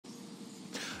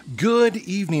Good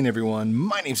evening, everyone.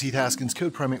 My name's Heath Haskins,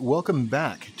 Code Primate. Welcome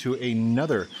back to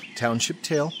another Township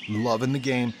Tale. Loving the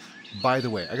game. By the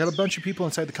way, I got a bunch of people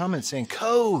inside the comments saying,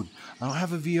 Code, I don't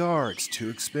have a VR. It's too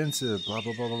expensive. Blah,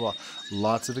 blah, blah, blah, blah.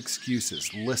 Lots of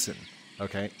excuses. Listen,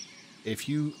 okay? If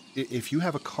you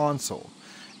have a console,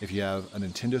 if you have a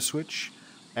Nintendo Switch,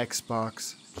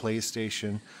 Xbox,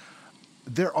 PlayStation,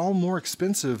 they're all more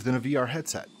expensive than a VR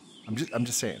headset. I'm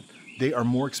just saying. They are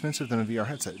more expensive than a VR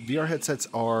headset. VR headsets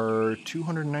are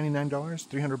 $299,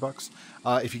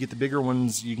 $300. If you get the bigger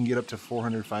ones, you can get up to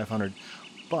 $400, $500.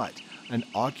 But an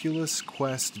Oculus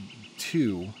Quest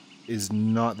 2 is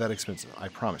not that expensive. I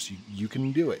promise you, you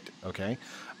can do it. Okay,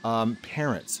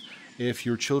 parents, if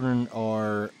your children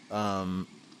are,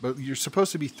 but you're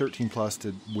supposed to be 13 plus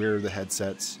to wear the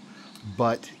headsets.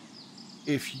 But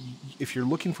if you're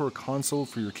looking for a console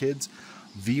for your kids,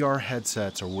 VR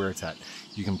headsets are where it's at.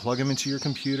 You can plug them into your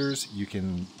computers. You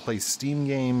can play Steam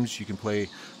games. You can play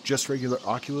just regular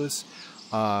Oculus.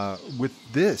 With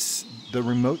this, the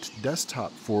remote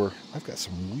desktop for... I've got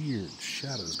some weird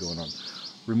shadows going on.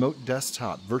 Remote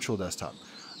desktop, virtual desktop.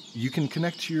 You can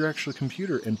connect to your actual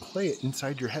computer and play it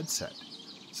inside your headset.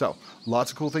 So,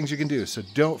 lots of cool things you can do. So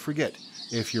don't forget,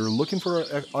 if you're looking for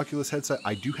an Oculus headset,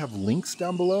 I do have links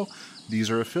down below. These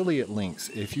are affiliate links.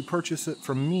 If you purchase it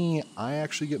from me, I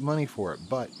actually get money for it,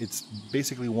 but it's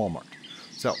basically Walmart.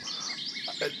 So,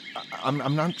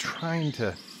 I'm not trying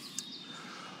to...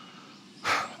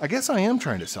 I guess I am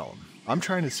trying to sell them. I'm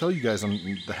trying to sell you guys on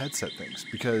the headset things,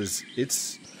 because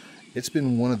it's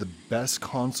been one of the best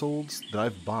consoles that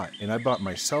I've bought. And I bought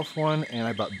myself one, and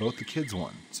I bought both the kids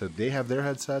one. So they have their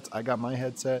headsets, I got my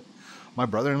headset. My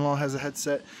brother-in-law has a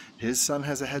headset. His son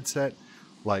has a headset.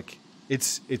 Like,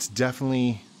 it's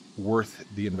definitely worth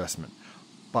the investment.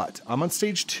 But I'm on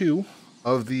stage 2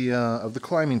 of the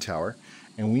climbing tower,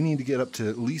 and we need to get up to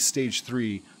at least stage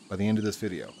 3 by the end of this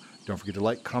video. Don't forget to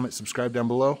like, comment, subscribe down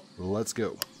below. Let's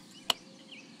go.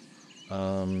 I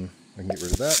can get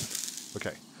rid of that.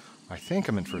 Okay. I think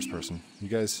I'm in first person. You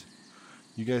guys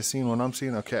seeing what I'm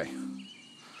seeing? Okay.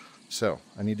 So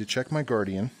I need to check my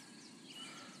guardian.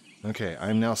 Okay,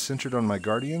 I'm now centered on my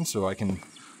guardian, so I can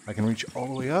reach all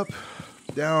the way up,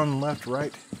 down, left,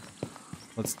 right.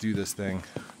 Let's do this thing.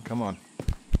 Come on.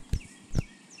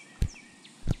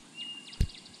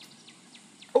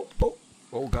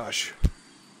 Oh gosh.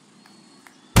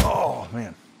 Oh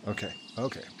man. Okay.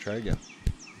 Try again.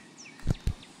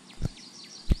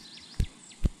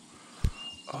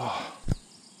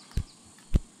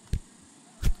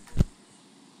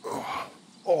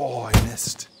 Oh, I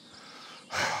missed.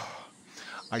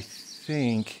 I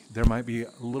think there might be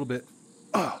a little bit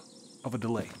of a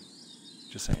delay.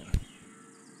 Just saying.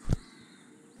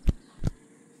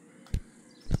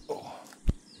 Oh.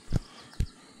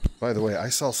 By the way, I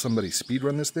saw somebody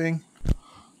speedrun this thing.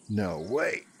 No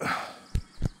way.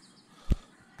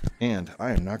 And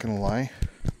I am not going to lie.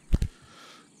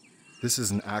 This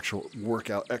is an actual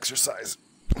workout exercise.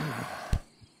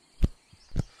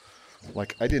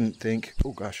 Like, I didn't think...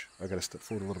 Oh, gosh. I got to step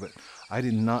forward a little bit. I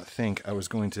did not think I was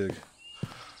going to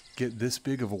get this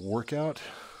big of a workout.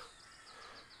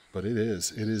 But it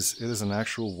is. It is an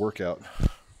actual workout.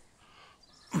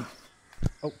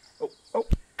 Oh.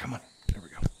 Come on. There we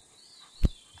go.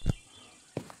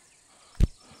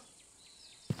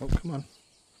 Oh, come on.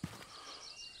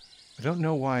 I don't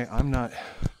know why I'm not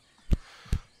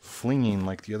flinging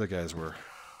like the other guys were.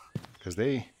 Because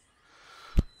they...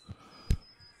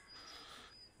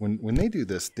 When they do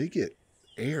this, they get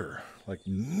air, like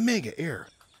mega air.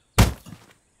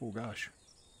 Oh gosh.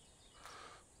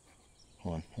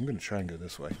 Hold on, I'm going to try and go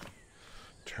this way.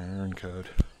 Turn code.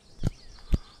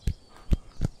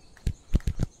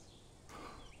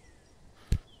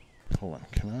 Hold on,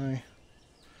 can I?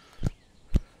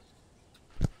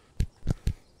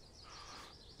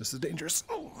 This is dangerous.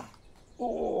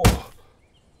 Oh.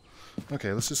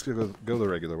 Okay, let's just go the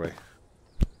regular way.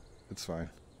 It's fine.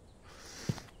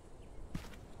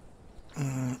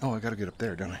 Oh, I gotta get up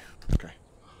there, don't I? Okay.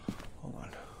 Hold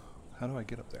on. How do I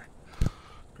get up there?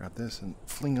 Grab this and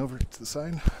fling over to the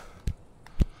side.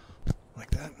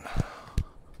 Like that.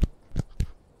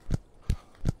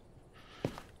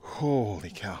 Holy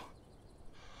cow.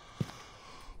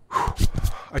 Whew.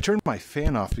 I turned my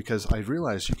fan off because I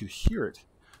realized you could hear it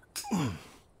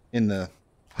in the...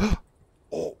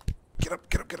 Oh! Get up.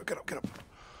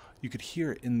 You could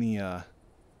hear it in the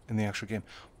actual game.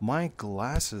 My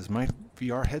glasses, my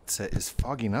VR headset is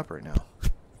fogging up right now.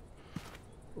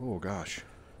 Oh gosh.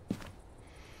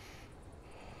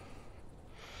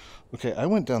 Okay, I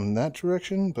went down that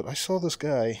direction, but I saw this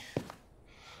guy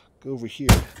go over here,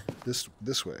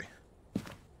 this way.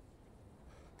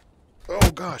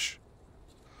 gosh.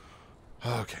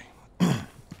 Okay.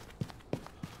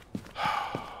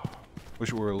 Wish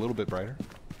it were a little bit brighter.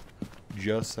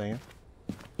 Just saying.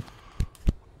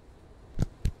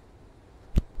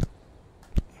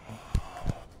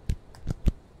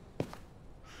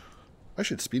 I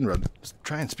should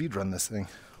try and speed run this thing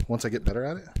once I get better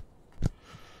at it.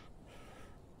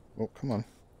 Oh, come on.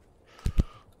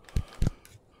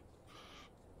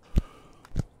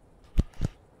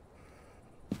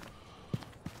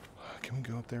 Can we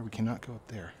go up there? We cannot go up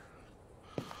there.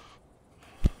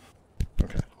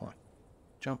 Okay, hold on.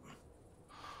 Jump.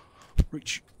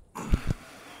 Reach.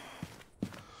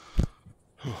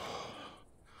 A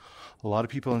lot of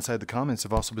people inside the comments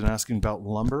have also been asking about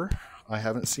lumber. I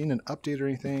haven't seen an update or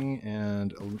anything,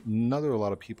 and a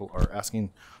lot of people are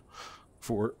asking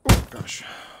for, oh gosh,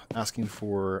 asking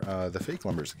for the fake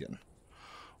lumbers again,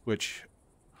 which,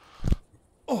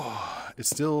 it's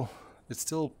still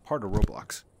part of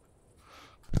Roblox.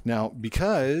 Now,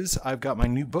 because I've got my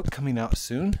new book coming out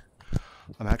soon,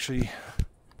 I'm actually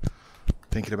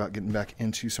thinking about getting back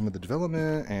into some of the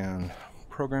development and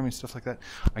programming, stuff like that.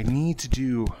 I need to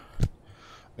do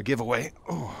a giveaway.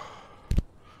 Oh,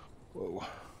 whoa,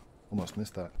 almost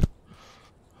missed that.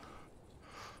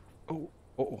 Oh,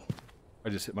 I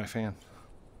just hit my fan.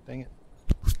 Dang it.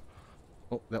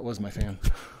 Oh, that was my fan.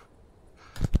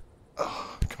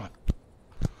 Oh, come on.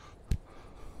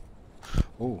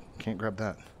 Oh, can't grab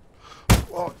that.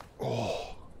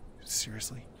 Oh,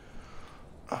 seriously?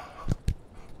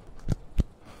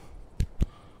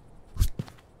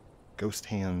 Ghost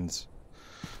hands.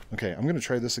 Okay, I'm going to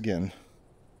try this again.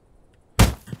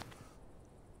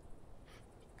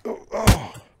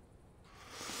 Oh.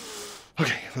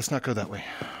 Okay, let's not go that way.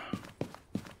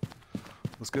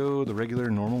 Let's go the regular,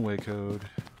 normal way code.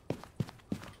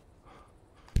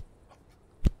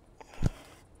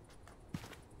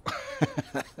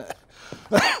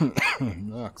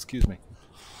 Oh, excuse me.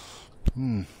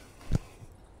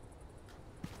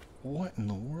 What in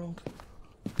the world?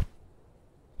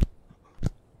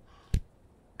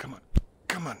 Come on.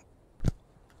 Come on.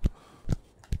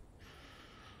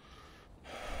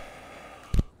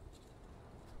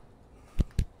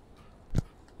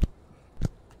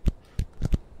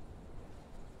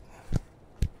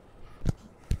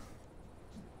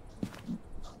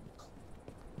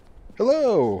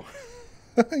 Hello.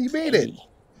 You made it.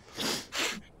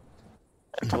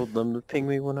 I told them to ping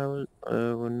me when I was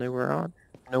when they were on.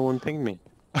 No one pinged me.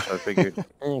 So I figured,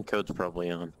 code's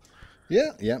probably on.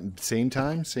 Yeah, same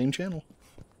time, same channel.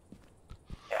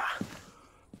 Yeah.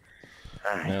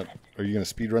 All right. Now, are you gonna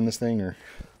speed run this thing or?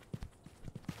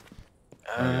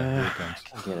 Here it comes.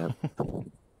 I can get up.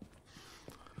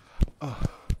 Oh.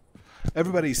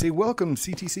 Everybody, say welcome,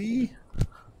 CTC.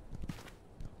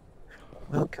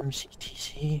 Welcome,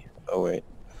 CTC. Oh wait.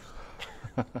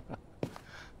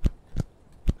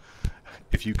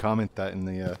 If you comment that in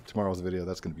the tomorrow's video,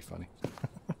 that's going to be funny.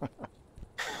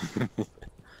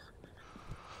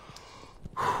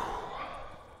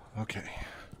 Okay.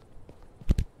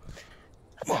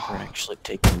 I've never actually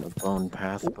taken the bone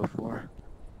path before.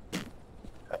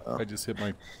 I just hit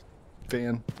my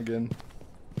fan again.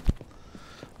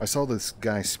 I saw this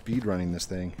guy speed running this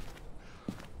thing.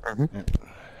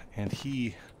 And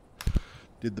he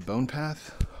did the bone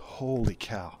path. Holy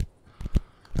cow.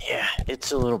 Yeah,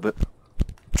 it's a little bit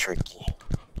tricky.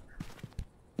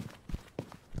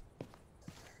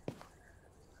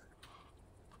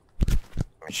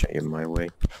 Let me show you my way.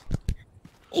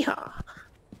 Yeah.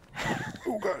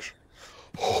 Oh gosh.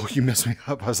 Oh, you messed me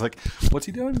up. I was like, what's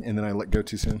he doing? And then I let go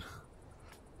too soon.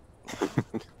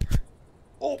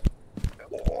 Oh,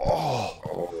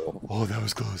 that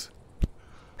was close.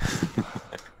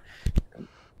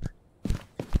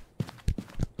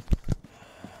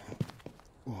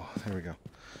 Oh, there we go.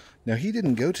 Now, he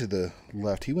didn't go to the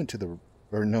left. He went to the...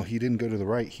 Or, no, he didn't go to the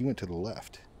right. He went to the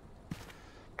left.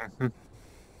 I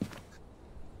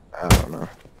don't know.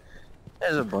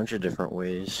 There's a bunch of different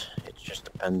ways. It just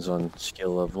depends on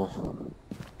skill level.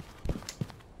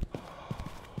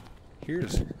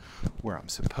 Here's where I'm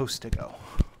supposed to go.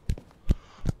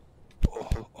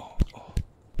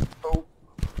 Oh.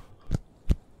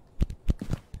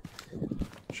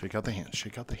 Shake out the hands.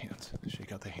 Shake out the hands.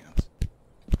 Shake out the hands.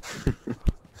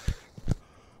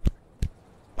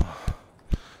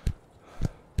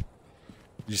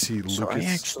 You see Lucas? So I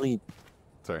actually...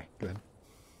 Sorry, go ahead.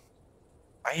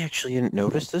 I actually didn't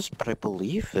notice this, but I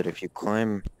believe that if you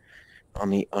climb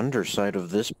on the underside of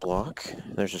this block,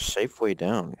 there's a safe way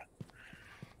down.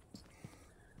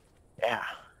 Yeah.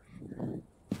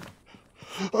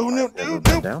 Oh, no.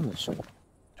 Down this way.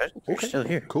 You're still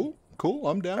here. Cool,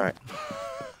 I'm down. All right.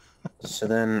 So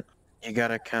then you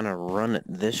gotta kind of run at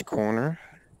this corner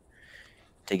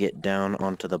to get down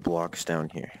onto the blocks down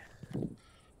here.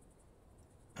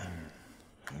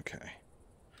 Okay.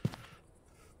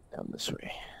 Down this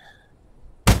way.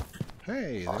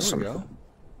 Hey, Awesome. there we go.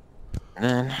 And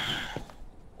then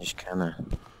just kind of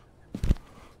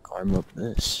climb up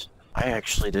this. I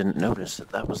actually didn't notice that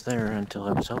that was there until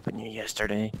I was helping you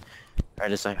yesterday.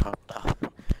 Right as I hopped off.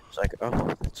 It's like,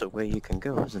 oh, that's a way you can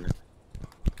go, isn't it?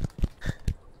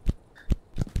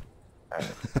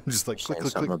 Alright. I'm just like click,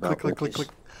 Saying click, click, click, click,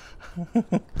 click,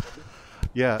 click.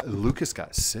 Yeah, Lucas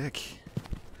got sick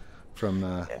from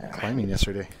climbing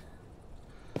yesterday.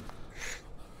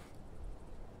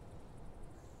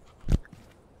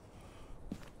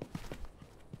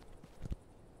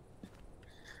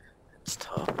 It's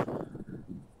tough.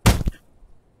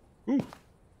 Ooh.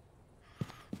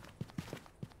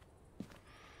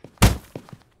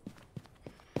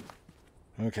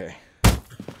 Okay.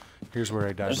 Here's where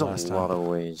I died last time. There's a lot of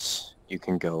ways you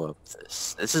can go up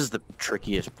this. This is the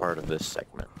trickiest part of this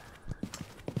segment.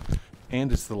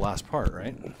 And it's the last part,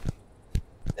 right?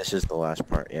 This is the last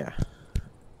part, yeah.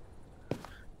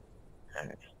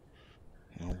 Alright.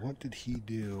 Now, what did he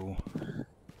do?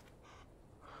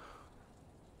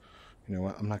 You know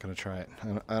what? I'm not going to try it.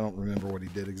 I don't remember what he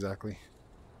did exactly.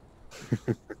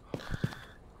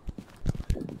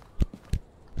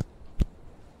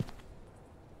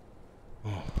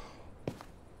 Oh.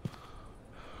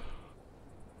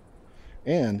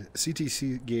 And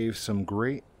CTC gave some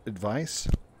great advice.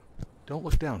 Don't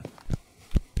look down.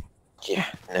 Yeah,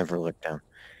 never look down.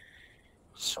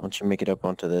 So once you make it up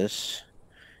onto this,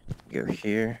 you go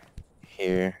here,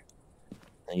 here,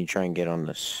 and you try and get on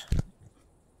this.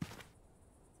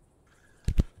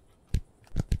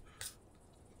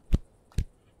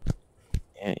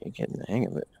 Yeah, you're getting the hang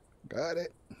of it. Got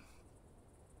it.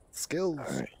 Skills.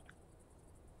 Alright.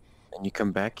 And you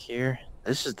come back here.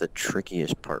 This is the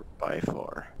trickiest part by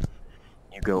far.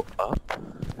 You go up,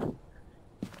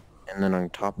 and then on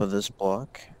top of this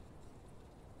block,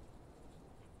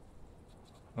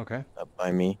 Okay. up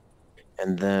by me,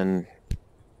 and then,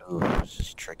 ooh, this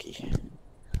is tricky.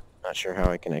 Not sure how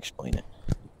I can explain it.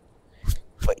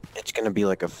 But it's gonna be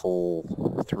like a full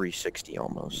 360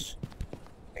 almost.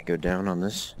 I go down on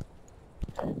this.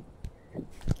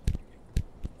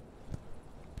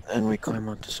 Then we climb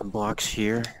onto some blocks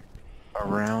here,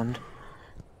 around,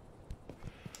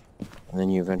 and then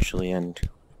you eventually end.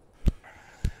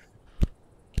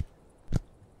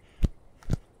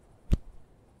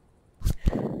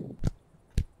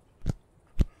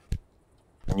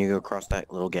 And you go across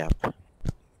that little gap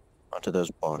onto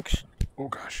those blocks. Oh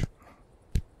gosh.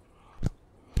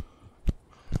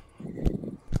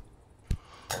 And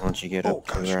once you get up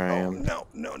to where I am, No.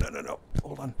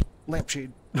 Hold on.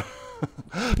 Lampshade.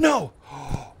 No!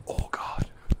 Oh god.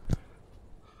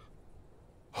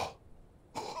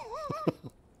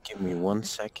 give me 1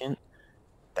 second.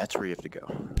 That's where you have to go.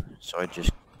 So I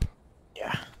just,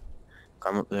 yeah,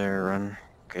 climb up there, run,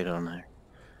 get on there.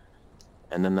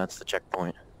 And then that's the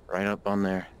checkpoint. Right up on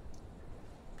there.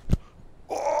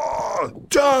 Oh,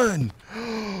 done!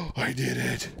 I did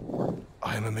it.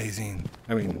 I am amazing.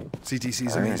 I mean,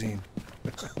 CTC's amazing.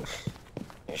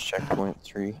 Here's checkpoint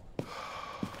 3.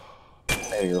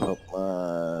 There you help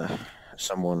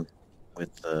someone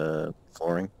with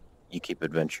flooring. You keep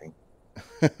adventuring.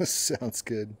 Sounds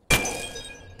good.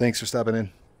 Thanks for stopping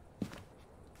in.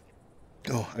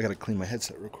 Oh, I gotta clean my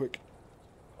headset real quick.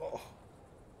 Oh.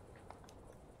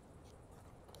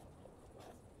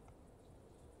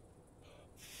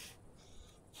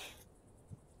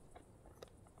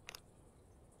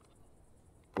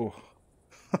 Oh.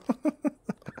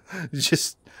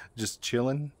 just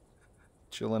chilling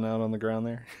out on the ground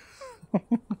there.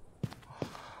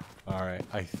 All right,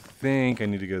 I think I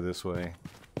need to go this way.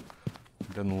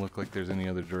 It doesn't look like there's any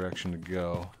other direction to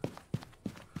go.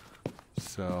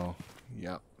 So,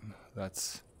 yep,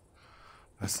 that's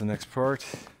the next part.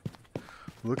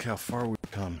 Look how far we've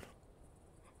come.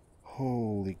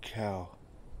 Holy cow.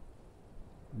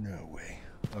 No way.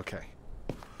 Okay.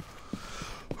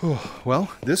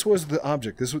 Well, this was the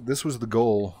object. This was the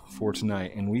goal for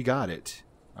tonight, and we got it.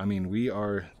 I mean, we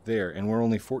are there, and we're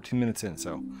only 14 minutes in,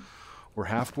 so we're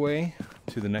halfway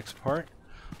to the next part.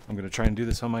 I'm going to try and do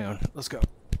this on my own. Let's go.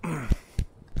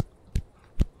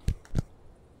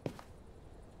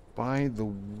 By the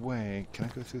way, can I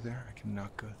go through there? I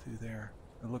cannot go through there.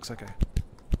 It looks like I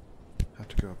have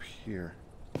to go up here.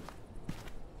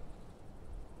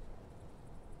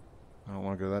 I don't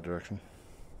want to go that direction.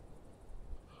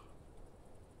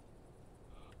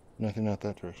 Nothing out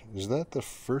that direction. Is that the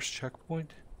first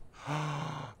checkpoint?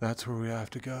 That's where we have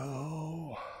to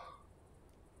go.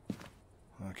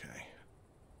 Okay.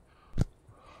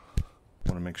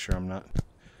 Want to make sure I'm not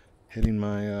hitting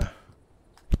my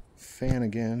fan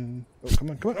again. Oh, come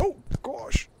on, come on. Oh,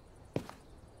 gosh.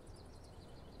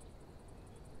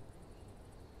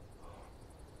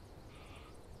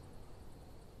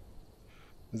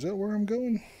 Is that where I'm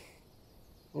going?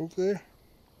 Over there?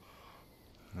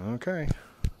 Okay.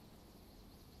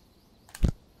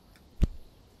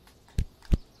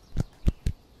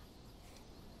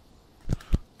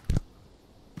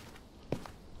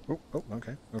 Oh,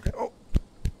 okay, okay. Oh!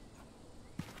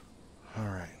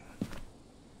 Alright.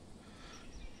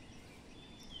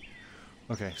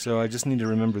 Okay, so I just need to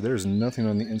remember there's nothing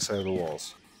on the inside of the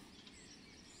walls.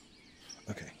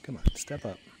 Okay, come on, step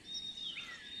up.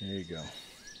 There you go.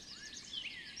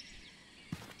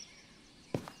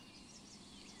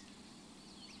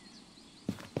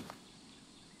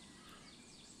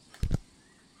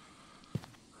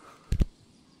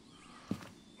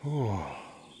 Oh,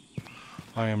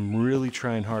 I am really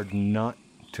trying hard not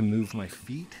to move my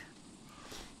feet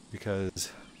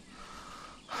because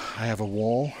I have a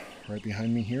wall right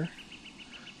behind me here,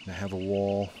 and I have a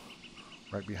wall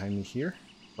right behind me here,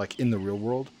 like in the real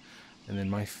world, and then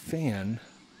my fan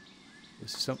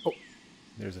is oh,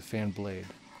 there's a fan blade,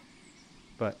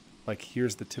 but like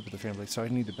here's the tip of the fan blade, so I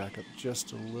need to back up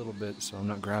just a little bit so I'm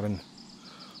not grabbing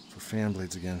for fan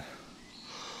blades again.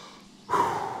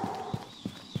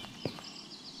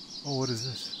 Oh, what is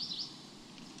this?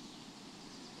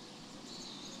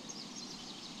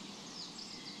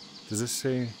 Does this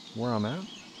say where I'm at?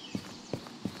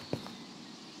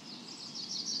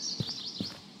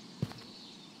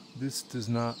 This does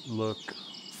not look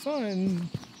fun.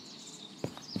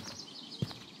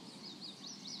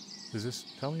 Does this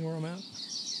tell me where I'm at?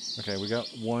 Okay, we got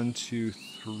 1, 2,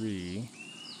 3.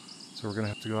 So we're gonna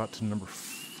have to go out to number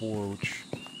 4, which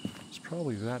is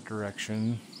probably that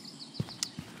direction.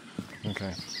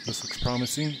 Okay, this looks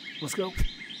promising. Let's go.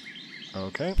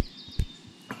 Okay.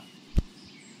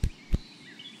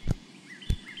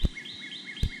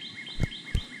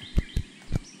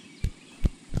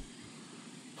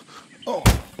 Oh!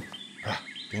 Ah,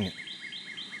 dang it.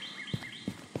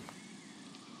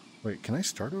 Wait, can I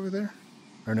start over there?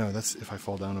 Or no, that's if I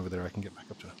fall down over there, I can get back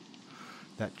up to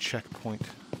that checkpoint.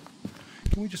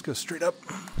 Can we just go straight up?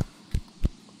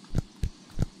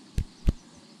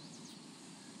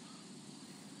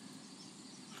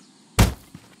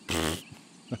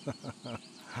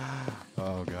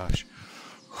 Oh gosh.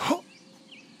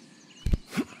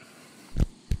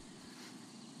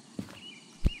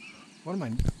 What am I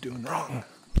doing wrong?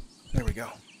 There we go.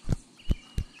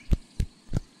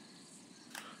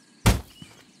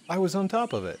 I was on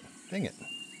top of it. Dang it.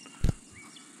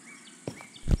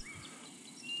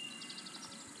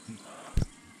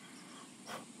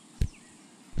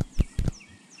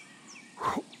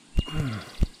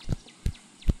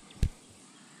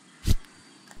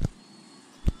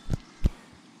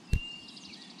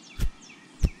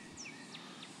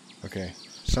 Okay,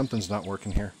 something's not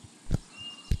working here.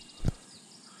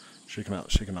 Shake him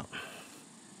out, shake him out.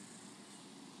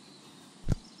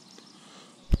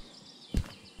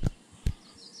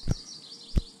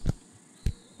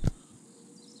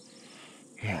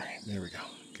 Alright, there we go.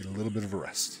 Get a little bit of a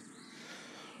rest.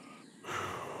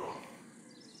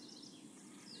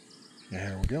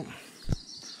 There we go.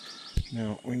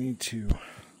 Now we need to...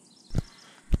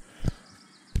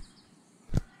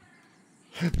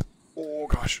 Oh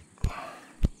gosh.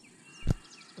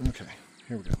 Okay,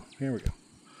 here we go, here we go.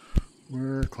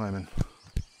 We're climbing.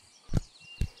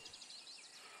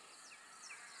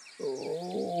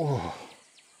 Oh.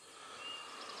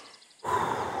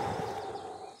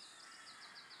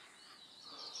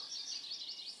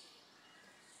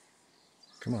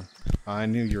 Come on. I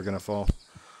knew you were going to fall.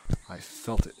 I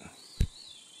felt it.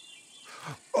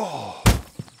 Oh.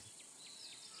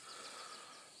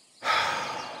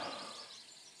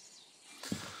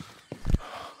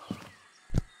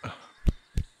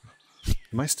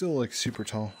 Am I still like super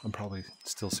tall? I'm probably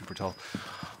still super tall.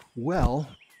 Well,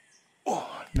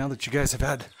 now that you guys have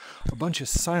had a bunch of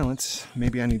silence,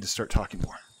 maybe I need to start talking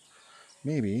more.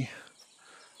 Maybe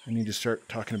I need to start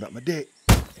talking about my day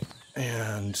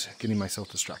and getting myself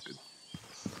distracted.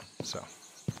 So,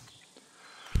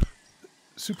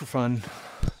 super fun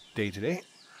day today.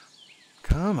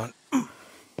 Come on.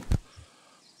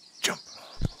 Jump.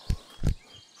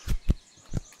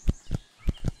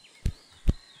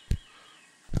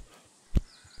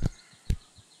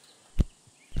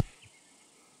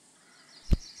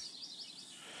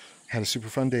 Had a super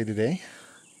fun day today.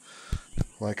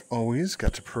 Like always,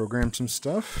 got to program some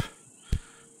stuff.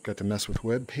 Got to mess with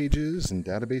web pages and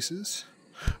databases.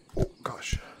 Oh,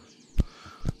 gosh.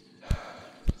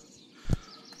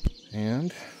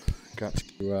 And got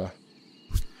to,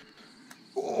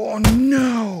 oh,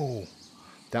 no!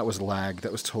 That was lag.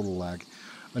 That was total lag.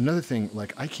 Another thing,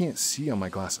 like, I can't see on my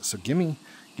glasses. So give me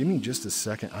just a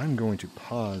second. I'm going to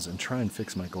pause and try and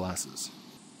fix my glasses.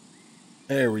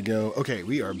 There we go. Okay,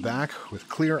 we are back with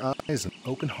clear eyes and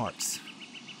open hearts.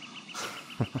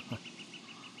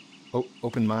 Oh,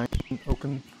 open mind,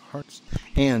 open hearts.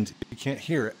 And if you can't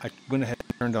hear it, I went ahead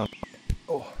and turned on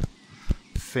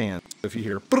fan. So if you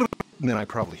hear then I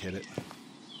probably hit it.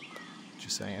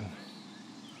 Just saying.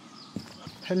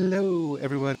 Hello,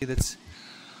 everybody that's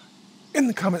in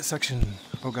the comment section.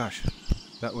 Oh gosh,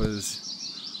 that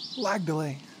was lag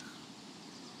delay.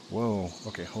 Whoa,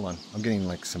 okay, hold on. I'm getting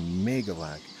like some mega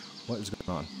lag. What is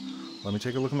going on? Let me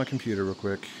take a look at my computer real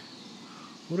quick.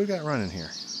 What do we got running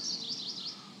here?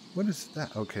 What is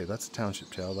that? Okay, that's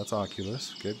Township Tale. That's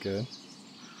Oculus. Good, good.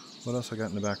 What else I got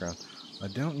in the background? I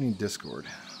don't need Discord.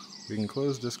 We can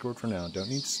close Discord for now. Don't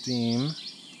need Steam.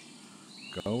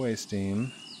 Go away,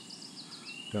 Steam.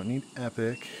 Don't need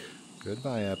Epic.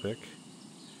 Goodbye, Epic.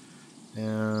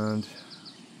 And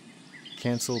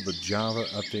cancel the Java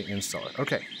update installer.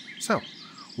 Okay, so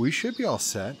we should be all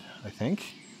set, I think.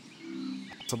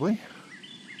 Possibly.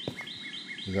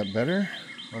 Is that better?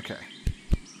 Okay.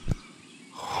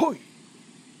 Hoi!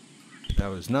 That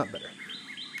was not better.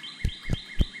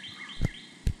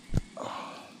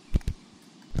 Oh.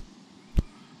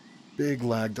 Big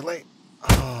lag delay.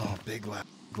 Oh, big lag.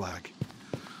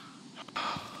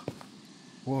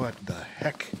 What the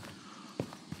heck?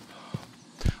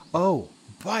 Oh,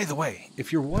 by the way,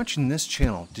 if you're watching this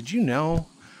channel, did you know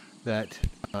that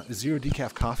Zero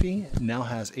Decaf Coffee now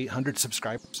has 800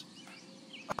 subscribers?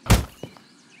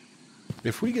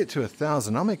 If we get to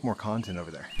 1,000, I'll make more content over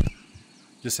there.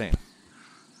 Just saying.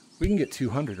 We can get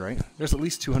 200, right? There's at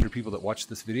least 200 people that watch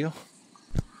this video.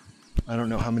 I don't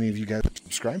know how many of you guys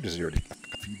subscribe to Zero Decaf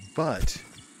Coffee, but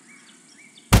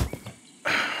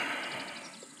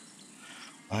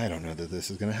I don't know that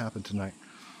this is going to happen tonight.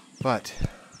 But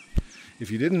if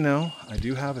you didn't know, I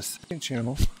do have a second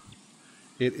channel.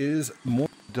 It is more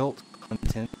adult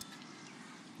content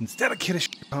instead of kiddish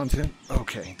content.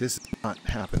 Okay, this is not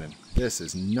happening. This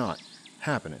is not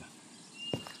happening.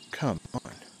 Come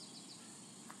on.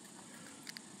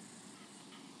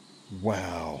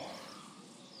 Wow.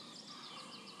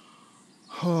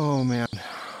 Oh, man.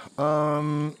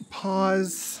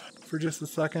 Pause for just a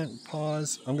second.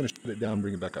 Pause. I'm going to shut it down and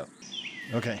bring it back up.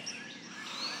 Okay.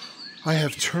 I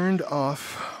have turned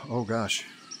off... Oh, gosh.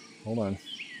 Hold on.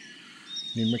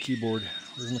 Need my keyboard.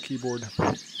 Where's my keyboard?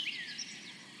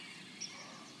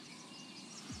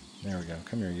 There we go.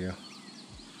 Come here, you.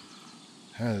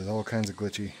 That is all kinds of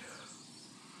glitchy.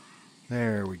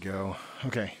 There we go.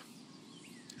 Okay.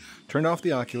 Turned off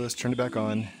the Oculus, turned it back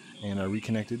on, and I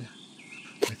reconnected.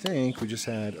 I think we just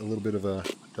had a little bit of a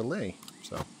delay.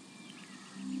 So,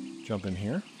 jump in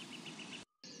here.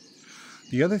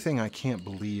 The other thing I can't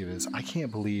believe is I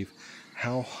can't believe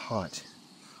how hot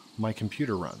my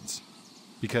computer runs.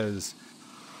 Because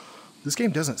this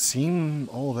game doesn't seem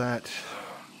all that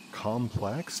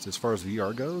complex as far as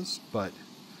VR goes, but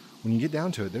when you get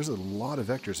down to it, there's a lot of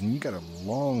vectors and you got a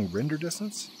long render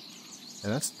distance,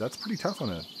 and that's pretty tough on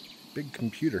a big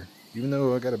computer. Even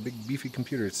though I got a big beefy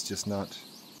computer, it's just not.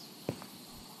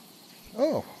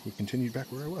 Oh, we continued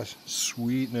back where I was.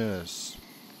 Sweetness.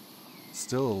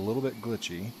 Still a little bit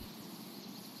glitchy.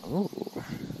 Oh,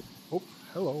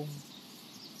 hello.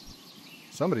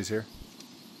 Somebody's here.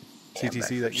 Yeah,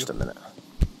 CTC, that you? Just a minute.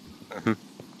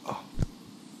 Oh.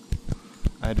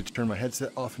 I had to turn my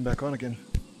headset off and back on again.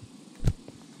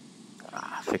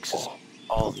 Fixes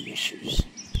all the issues.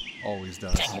 Always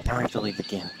does. Dang it, now I have to leave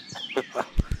again.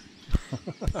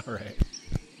 Alright.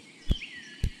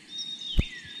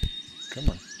 Come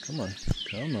on, come on,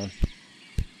 come on.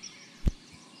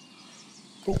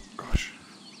 Oh, gosh.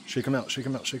 Shake him out, shake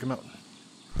him out, shake him out.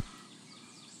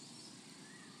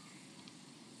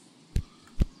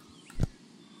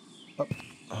 Up.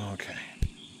 Okay.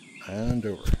 And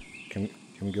over. Can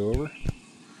we go over?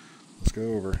 Let's go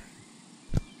over.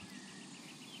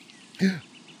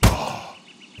 Oh.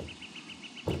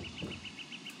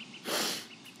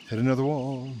 Hit another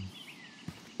wall.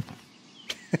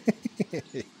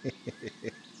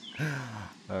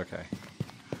 Okay.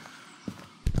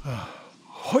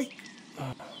 Hoi!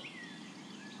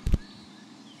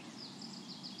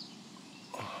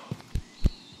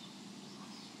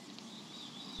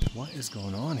 What is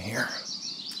going on here?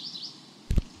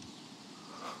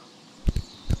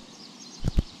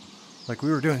 Like we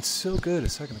were doing so good a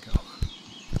second ago.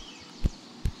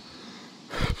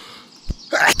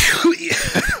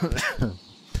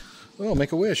 Well,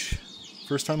 make a wish.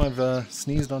 First time I've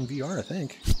sneezed on VR, I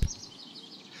think.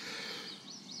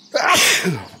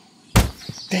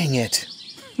 Dang it.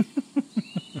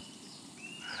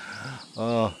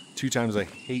 Oh, 2 times I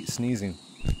hate sneezing.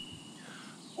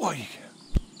 Oy.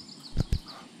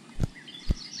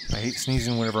 I hate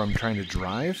sneezing whenever I'm trying to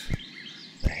drive.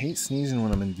 I hate sneezing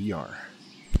when I'm in VR.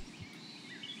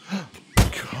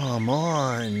 Come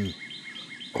on.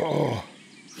 Oh.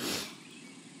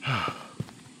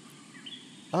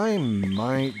 I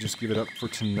might just give it up for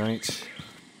tonight.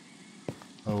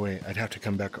 Oh wait, I'd have to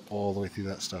come back all the way through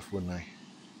that stuff, wouldn't I?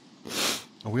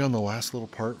 Are we on the last little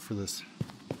part for this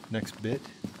next bit,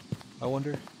 I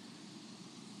wonder?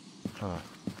 Huh.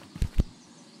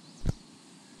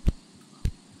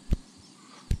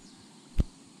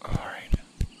 Alright.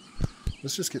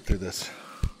 Let's just get through this.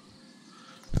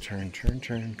 Turn, turn,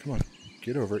 turn. Come on.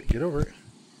 Get over it. Get over it.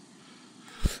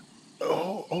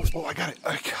 Oh, I got it.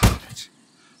 I got it.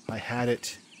 I had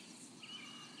it.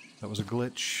 That was a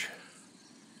glitch.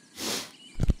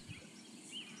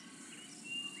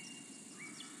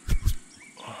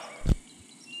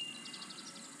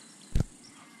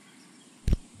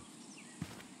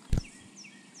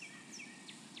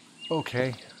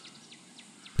 Okay.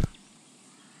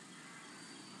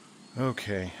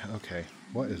 Okay.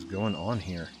 What is going on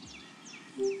here?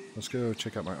 Let's go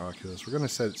check out my Oculus. We're going to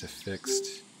set it to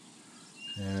fixed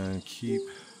and keep.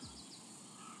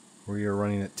 We are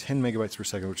running at 10 megabytes per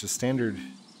second, which is standard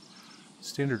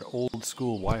old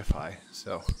school Wi-Fi.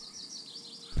 So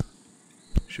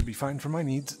should be fine for my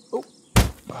needs. Oh,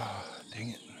 dang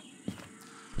it!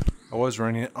 I was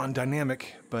running it on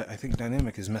dynamic, but I think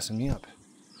dynamic is messing me up.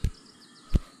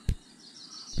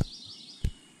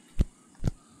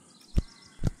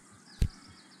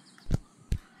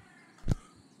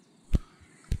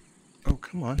 Oh,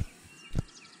 come on.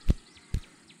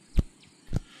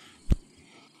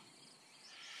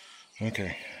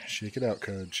 Okay, shake it out,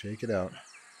 code. Shake it out.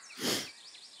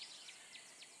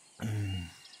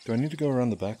 Do I need to go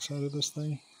around the backside of this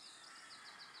thing?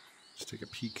 Just take a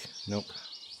peek. Nope.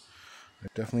 I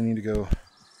definitely need to go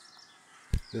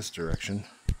this direction.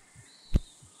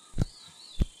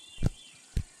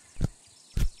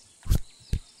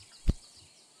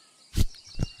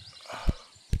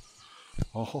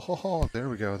 Oh, there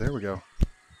we go. There we go.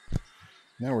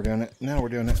 Now we're doing it. Now we're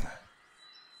doing it.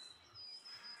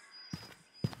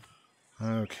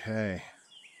 Okay.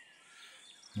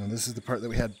 Now this is the part that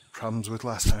we had problems with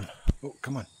last time. Oh,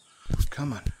 come on.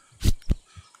 Come on.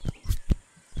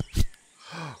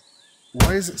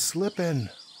 Why is it slipping?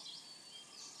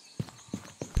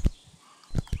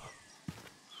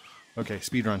 Okay,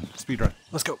 speed run. Speed run.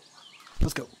 Let's go.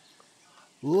 Let's go.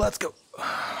 Let's go.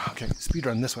 Okay, speed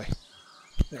run this way.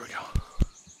 There we go.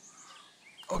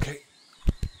 Okay.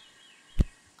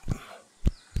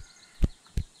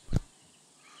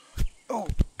 Oh,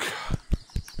 God.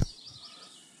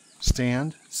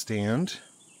 Stand, stand,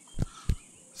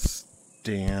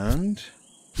 stand.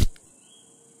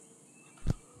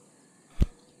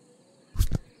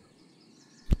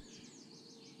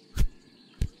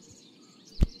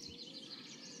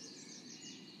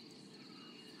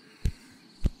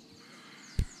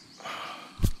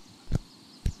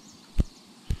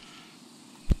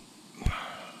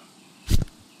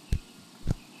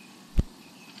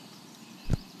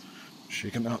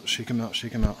 Shake him out, shake him out,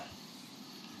 shake him out.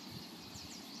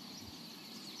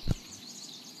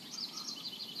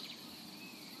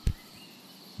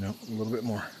 No, a little bit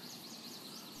more.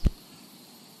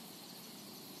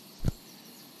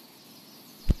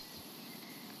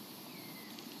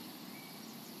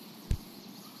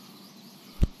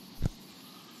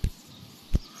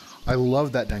 I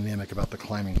love that dynamic about the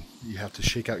climbing. You have to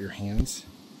shake out your hands.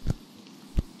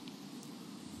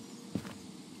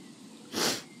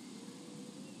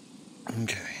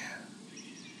 Okay.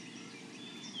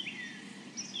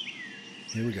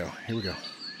 Here we go. Here we go.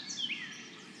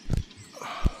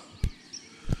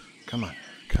 Come on.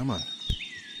 Come on.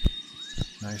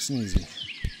 Nice and easy.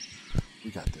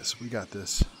 We got this. We got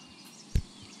this.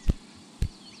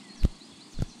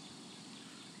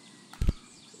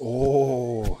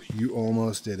 Oh, you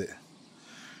almost did it.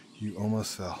 You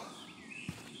almost fell.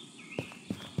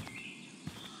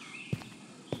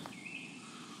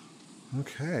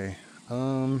 Okay.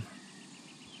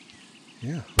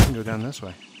 Yeah, we can go down this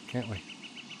way, can't we?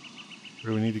 Or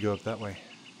do we need to go up that way?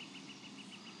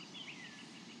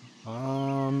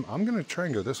 I'm gonna try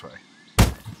and go this way.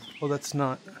 Well, that's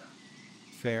not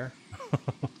fair.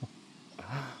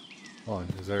 Hold on,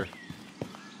 is there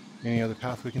any other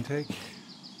path we can take?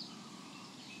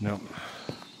 Nope.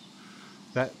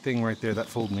 That thing right there, that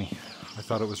fooled me. I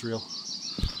thought it was real.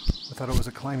 I thought it was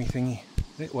a climby thingy.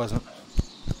 It wasn't.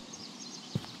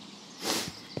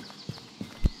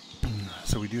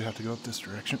 So we do have to go up this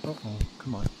direction. Oh,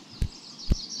 come on.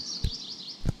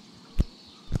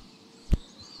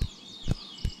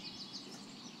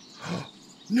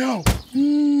 No!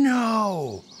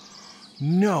 No!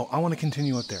 No! I want to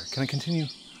continue up there. Can I continue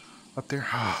up there?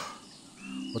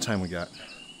 What time we got?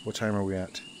 What time are we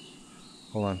at?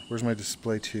 Hold on. Where's my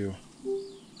display 2?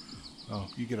 Oh,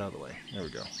 you get out of the way. There we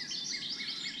go.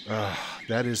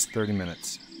 That is 30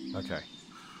 minutes. Okay.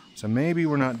 So maybe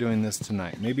we're not doing this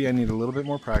tonight. Maybe I need a little bit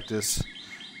more practice.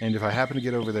 And if I happen to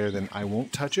get over there, then I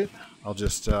won't touch it. I'll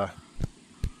just, I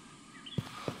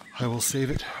will save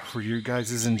it for your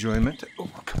guys' enjoyment.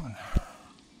 Oh, come on.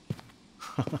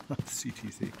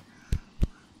 CTC.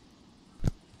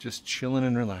 Just chilling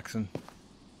and relaxing.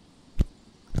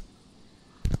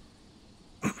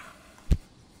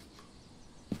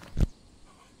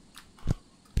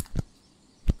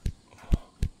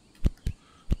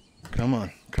 Come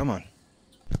on, come on.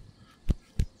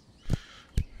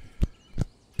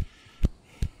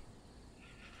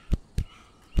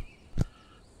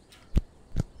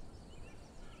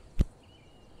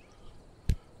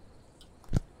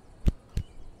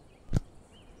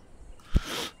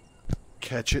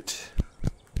 Catch it.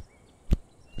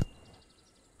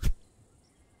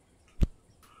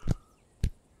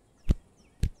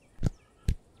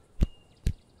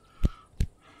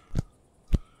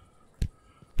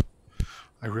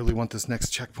 I really want this next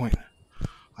checkpoint.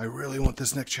 I really want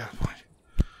this next checkpoint.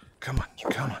 Come on,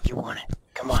 come on. You want it.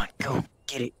 Come on, go.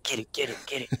 Get it, get it, get it,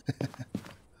 get it.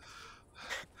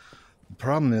 The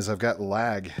problem is I've got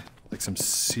lag. Like some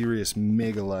serious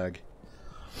mega lag.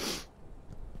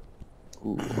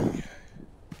 Ooh.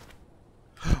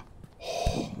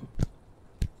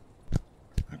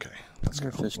 Okay, let's go.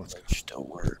 This Let's go. still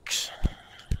works.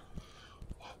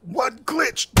 What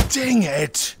glitch? Dang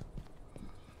it!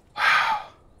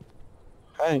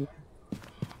 Hey. I'm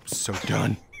so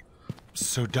done. I'm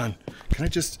so done. Can I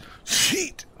just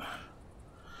heat?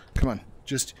 Come on,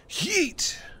 just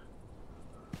heat.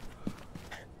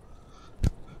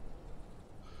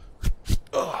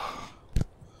 Ugh.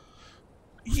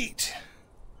 Yeet.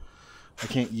 I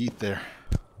can't yeet there.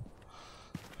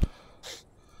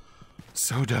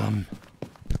 So dumb.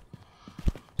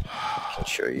 I can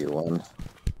show you one.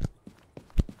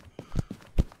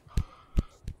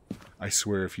 I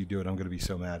swear if you do it, I'm going to be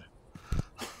so mad.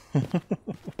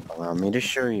 Allow me to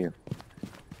show you.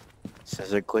 This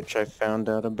is a glitch I found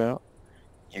out about.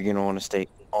 You're going to want to stay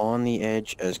on the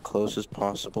edge as close as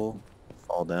possible.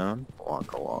 Fall down,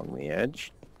 walk along the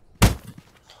edge.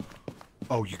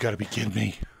 Oh, you got to be kidding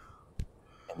me.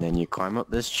 And then you climb up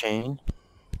this chain.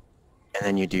 And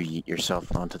then you do yeet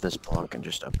yourself onto this block and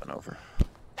just up and over.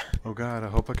 Oh God, I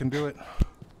hope I can do it.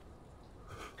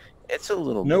 It's a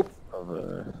little Nope. bit of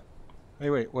a... Hey,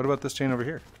 wait, what about this chain over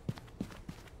here?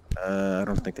 I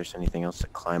don't think there's anything else to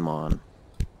climb on.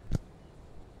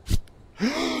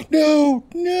 No,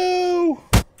 no.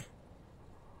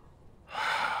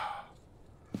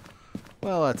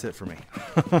 Well, that's it for me.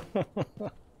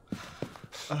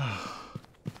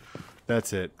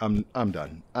 That's it. I'm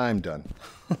done. I'm done.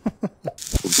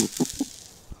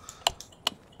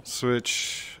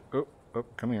 Switch. Oh,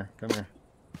 come here. Come here.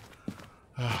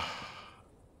 Oh,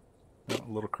 a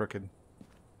little crooked.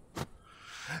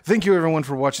 Thank you, everyone,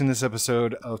 for watching this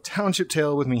episode of Township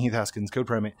Tale with me, Heath Haskins, Code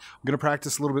Primate. I'm going to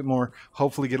practice a little bit more,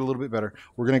 hopefully get a little bit better.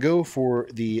 We're going to go for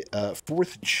the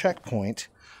 4th checkpoint,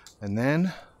 and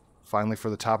then finally for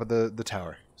the top of the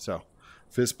tower. So,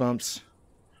 fist bumps,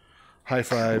 high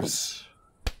fives.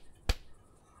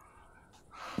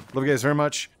 Love you guys very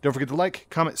much. Don't forget to like,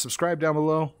 comment, subscribe down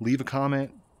below, leave a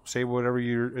comment, say whatever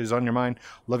is on your mind.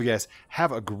 Love you guys.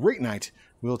 Have a great night.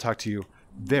 We'll talk to you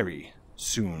very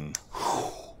soon.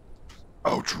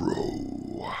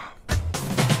 Outro.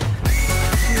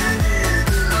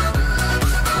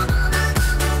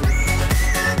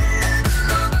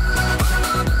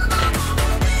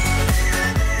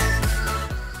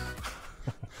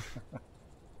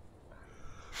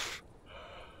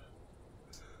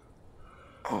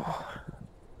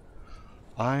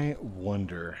 I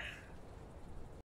wonder